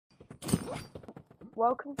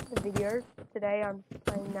welcome to the video. Today I'm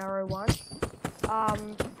playing Narrow 1.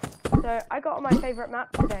 So I got my favorite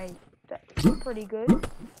map today. That's pretty good.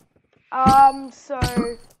 So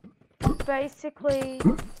basically,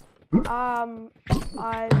 I've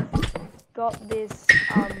got this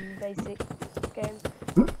basic game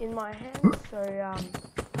in my hands. So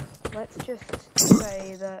let's just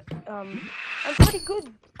say that I'm pretty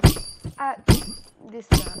good at this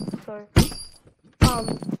map. So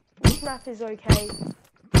this map is okay,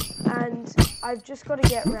 and I've just got to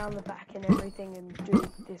get around the back and everything and do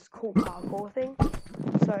this cool parkour thing.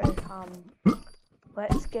 So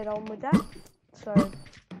let's get on with that. So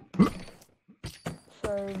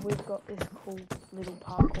we've got this cool little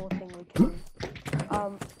parkour thing we can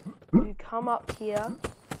do. You come up here,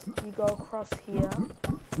 you go across here,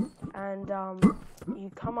 and you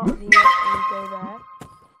come up here and you go there,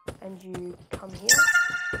 and you come here,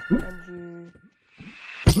 and you...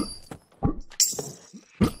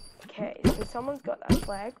 Okay, so someone's got that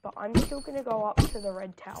flag, but I'm still going to go up to the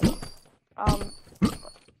red tower.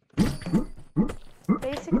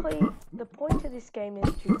 Basically, the point of this game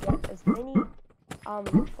is to get as many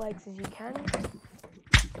flags as you can,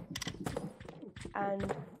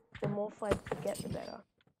 and the more flags you get, the better.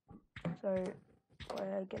 So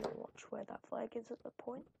we're going to watch where that flag is at the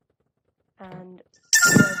point, and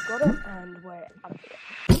we've got it, and we're up here.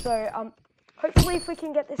 So hopefully if we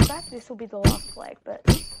can get this back, this will be the last flag, but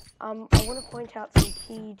I want to point out some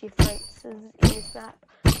key differences in this map.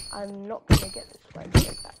 I'm not going to get this flag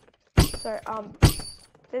back. So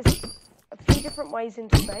there's a few different ways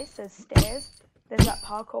into the base. There's stairs, there's that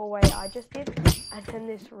parkour way I just did, and then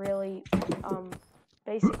this really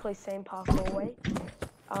basically same parkour way.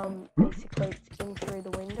 Basically it's in through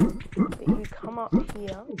the window, but you come up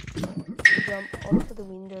here, jump onto the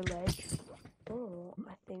window ledge. Oh,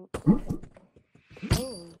 I think we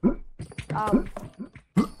can...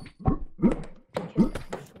 we can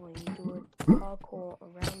actually do a parkour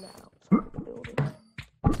around the outside of the building.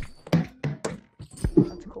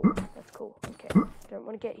 That's cool, that's cool. Okay, don't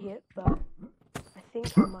want to get hit, but I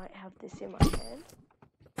think I might have this in my hand.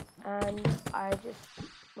 And I just...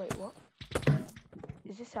 Wait, what?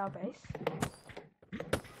 Is this our base?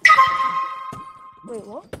 Wait,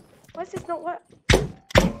 what? Why is this not work? Oh,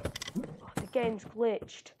 the game's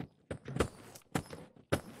glitched.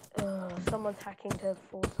 Someone's hacking to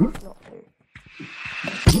force us not to.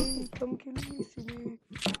 Hey, come kill me, Simi.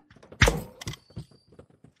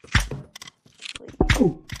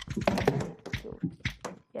 Please.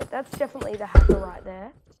 Yeah, that's definitely the hacker right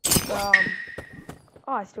there. Oh,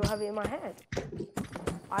 I still have it in my hand.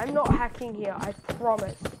 I'm not hacking here, I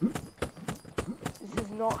promise. This is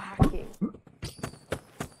not hacking.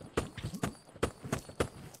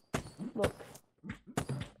 Look.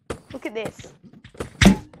 Look at this.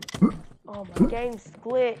 Oh, my game's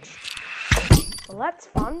glitched. Well, that's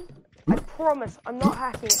fun. I promise, I'm not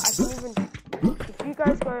hacking. I can even... If you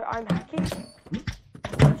guys go, I'm hacking...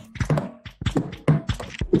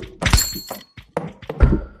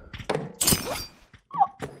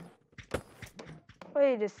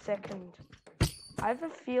 Wait a second. I have a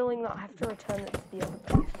feeling that I have to return it to the other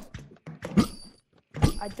base.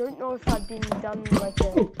 I don't know if I've been done like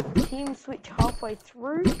a team switch halfway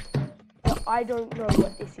through, but I don't know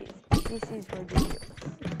what this is. This is ridiculous.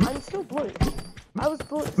 I'm still blue. I was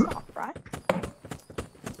blue at the start, right?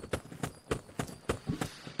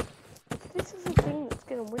 If this is the thing that's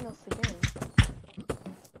gonna win us the game.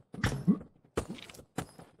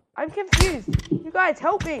 I'm confused. You guys,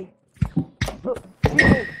 help me. Look, shoot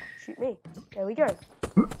me. Shoot me. There we go.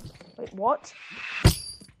 Wait, what?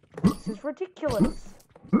 This is ridiculous.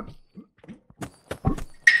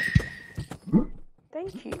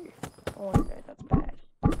 Thank you. Oh no, that's bad.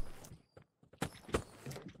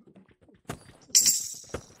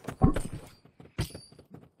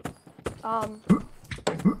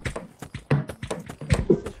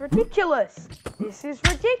 This is ridiculous. This is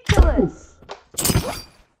ridiculous.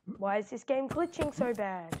 Why is this game glitching so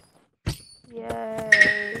bad?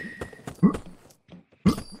 Yay.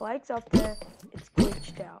 Flag's up there. It's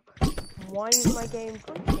glitched out. Why is my game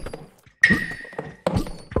glitching?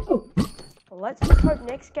 Well, let's just hope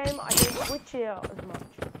next game I don't glitch it out as much.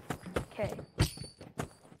 Okay.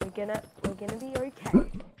 We're gonna be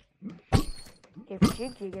okay. Give a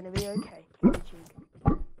jig, you're gonna be okay. Give a jig.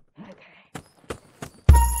 Okay. I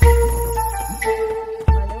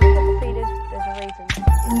know we got defeated. There's a reason.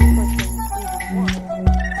 It's glitching reason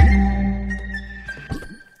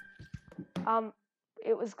 1.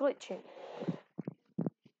 It was glitching.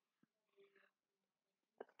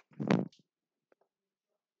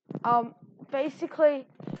 Basically,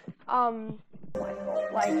 my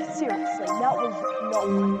fault. Like, seriously, that was not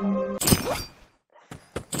my fault.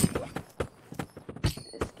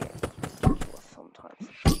 This game is ridiculous sometimes.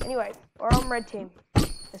 Anyway, we're on red team.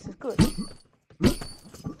 This is good.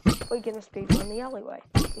 We're gonna speedrun the alleyway,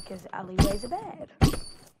 because alleyways are bad.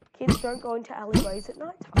 Kids don't go into alleyways at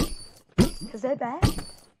night time, because they're bad.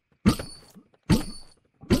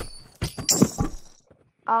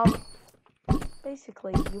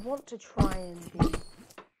 Basically, you want to try and be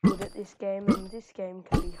good at this game, and this game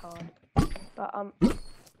can be hard. But,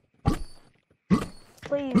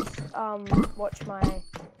 please, watch my,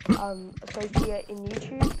 associate in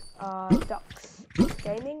YouTube, Ducks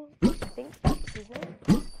Gaming, I think that's his name.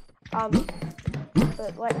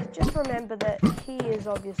 But, like, just remember that he is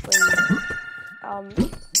obviously,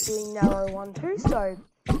 doing Narrow 1 too, so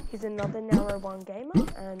he's another Narrow 1 gamer,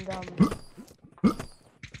 and,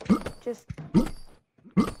 just,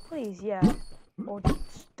 please, yeah, or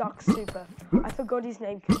Duck Super. I forgot his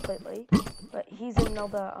name completely, but he's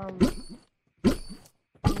another,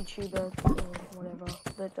 YouTuber, or whatever,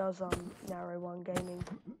 that does, Narrow 1 gaming.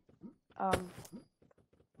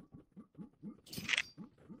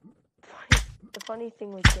 The funny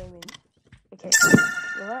thing with gaming, okay,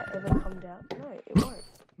 will that ever come down? No, it won't.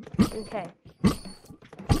 Okay,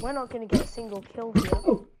 we're not going to get a single kill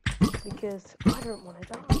here, because I don't want to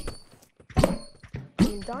die. I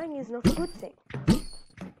mean, dying is not a good thing.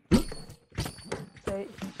 So,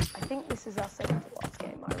 I think this is our second to last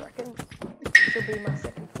game, I reckon. This will be my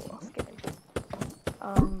second to last game.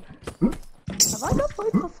 Have I got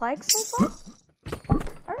both the flags so far?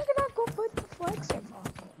 I reckon I've got both the flags so far.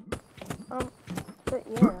 But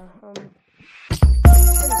yeah, pretty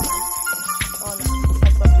fun. Oh no,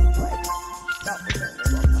 I've got two flags. That was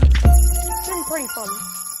only one flag. It's been pretty fun.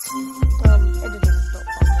 Editing is not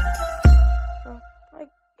fun.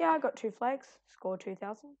 Yeah, I got 2 flags. Score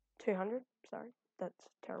 2,200. Sorry, that's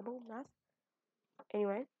terrible math.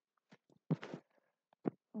 Anyway,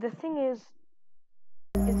 the thing is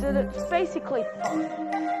that it's basically fun,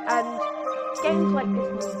 and games like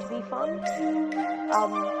this need to be fun.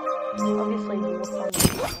 Obviously War Thunder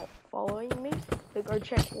is not following me, but go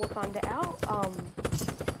check War Thunder out.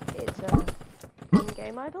 It's a fun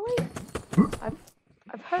game, I believe.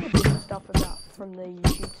 I've heard a bit of stuff from the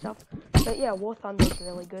YouTube stuff, but yeah, War Thunder is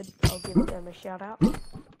really good. I'll give them a shout out.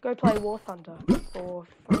 Go play War Thunder for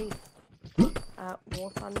free at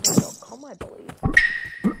warthunder.com, I believe.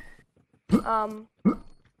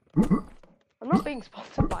 I'm not being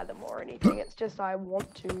sponsored by them or anything, it's just I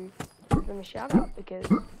want to give them a shout out, because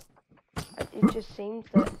it just seems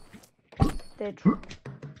that they're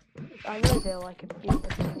I know they're like a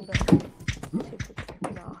business thing, but no hits.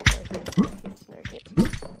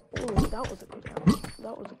 Ooh, that was a good one.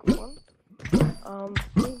 That was a good one.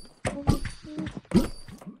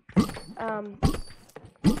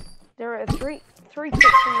 There are three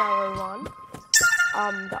tips in Narrow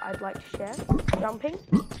 1 that I'd like to share. Jumping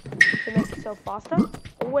to make yourself faster.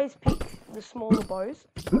 Always pick the smaller bows.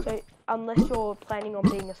 So unless you're planning on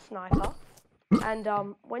being a sniper. And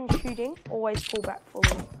when shooting, always pull back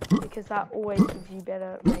fully, because that always gives you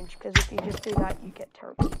better range. Because if you just do that, you get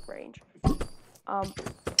terrible range. I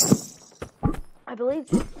believe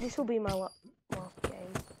this will be my last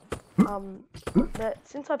game. But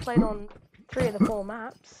since I played on 3 of the 4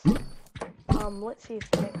 maps, let's see if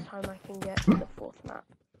next time I can get the 4th map.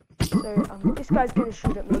 So this guy's gonna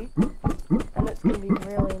shoot at me, and it's gonna be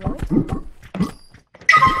really annoying.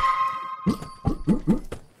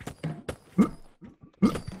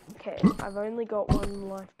 Okay, I've only got 1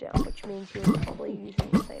 life down, which means he was probably using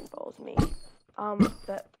the same bow as me.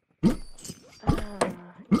 But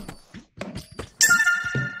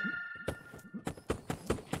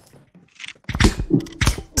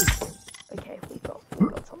yes. Okay, we got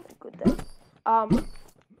something good there.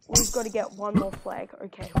 We've got to get 1 more flag.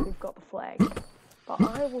 Okay, we've got the flag. But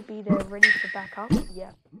I will be there ready to back up.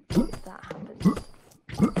 Yeah, if that happens.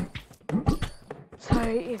 So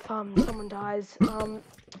if someone dies, oh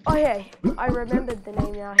yeah, I remembered the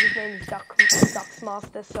name now. His name is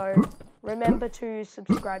Ducksmaster. So remember to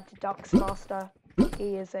subscribe to Ducksmaster.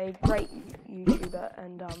 He is a great YouTuber,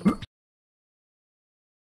 and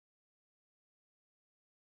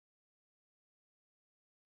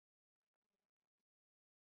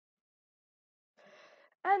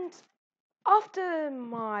after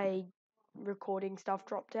my recording stuff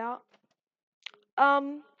dropped out,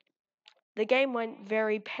 the game went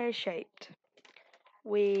very pear-shaped.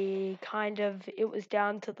 It was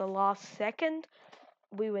down to the last second.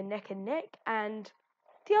 We were neck and neck, and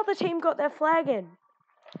the other team got their flag in.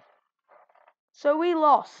 So we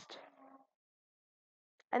lost.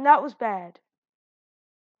 And that was bad.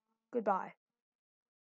 Goodbye.